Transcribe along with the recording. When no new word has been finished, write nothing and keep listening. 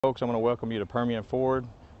Folks, I'm going to welcome you to Permian Ford.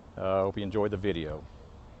 Hope you enjoyed the video.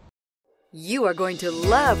 You are going to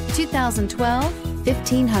love 2012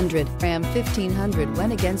 1500. Ram 1500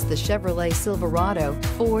 went against the Chevrolet Silverado,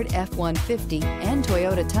 Ford F-150, and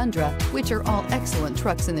Toyota Tundra, which are all excellent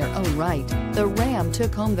trucks in their own right. The Ram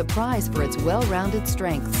took home the prize for its well-rounded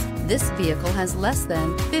strengths. This vehicle has less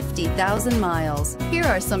than 50,000 miles. Here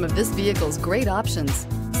are some of this vehicle's great options: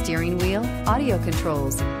 steering wheel audio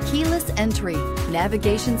controls, keyless entry,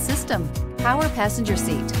 navigation system, power passenger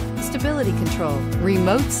seat, stability control,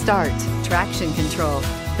 remote start, traction control,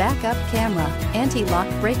 backup camera, anti-lock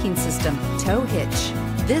braking system, tow hitch.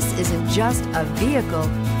 This isn't just a vehicle,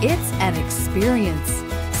 it's an experience.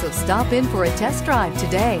 So stop in for a test drive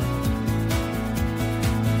today.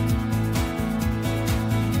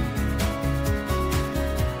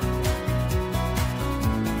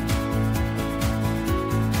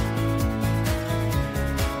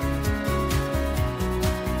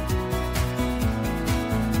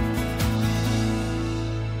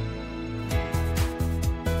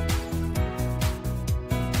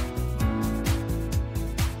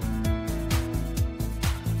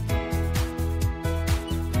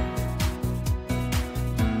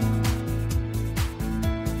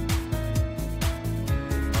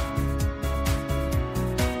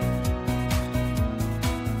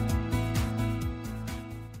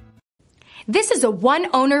 This is a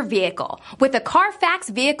one-owner vehicle with a Carfax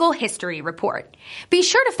Vehicle History Report. Be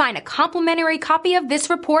sure to find a complimentary copy of this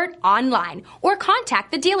report online or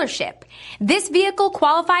contact the dealership. This vehicle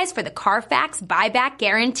qualifies for the Carfax Buyback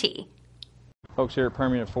Guarantee. Folks, here at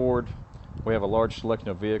Permian Ford, we have a large selection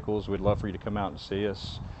of vehicles. We'd love for you to come out and see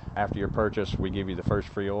us. After your purchase, we give you the first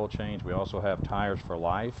free oil change. We also have tires for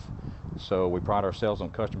life. So we pride ourselves on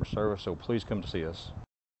customer service, so please come to see us.